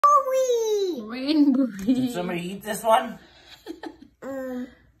rainbow. Did somebody eat this one?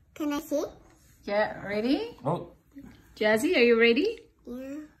 Can I see? Yeah, ready? Oh. Jazzy, are you ready?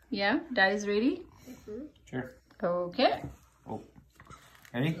 Yeah. Yeah, Daddy's ready? Sure. Okay. Oh.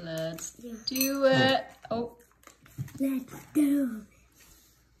 Ready? Let's do it. Oh. Let's go.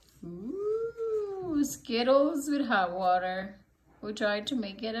 Ooh, Skittles with hot water. We tried to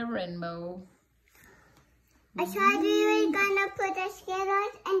make it a rainbow. I thought we were gonna put the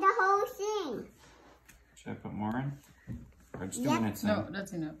Skittles and the whole thing. Should I put more in? Or it's doing its thing? No,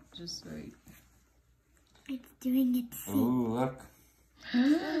 that's enough. Just wait. It's doing its Oh, look.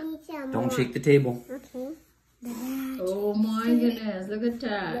 thing. Don't shake the table. Okay. Oh my goodness, look at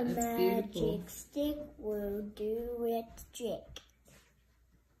that. The That's beautiful. magic stick will do its trick.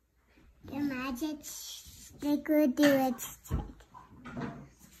 The magic stick will do its trick.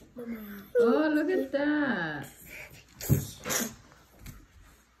 Oh, look at that.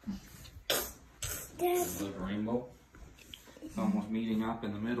 It's like a rainbow. It's almost meeting up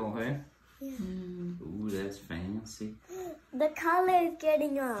in the middle, hey? Yeah. Ooh, that's fancy. The color is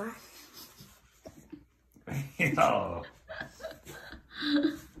getting off. Oh.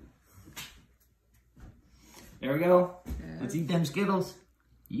 There we go. Let's eat them Skittles.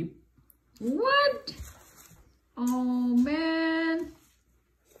 Yep. What? Oh man.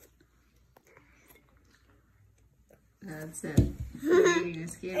 That's it. Eating a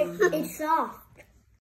Skittles. It's soft.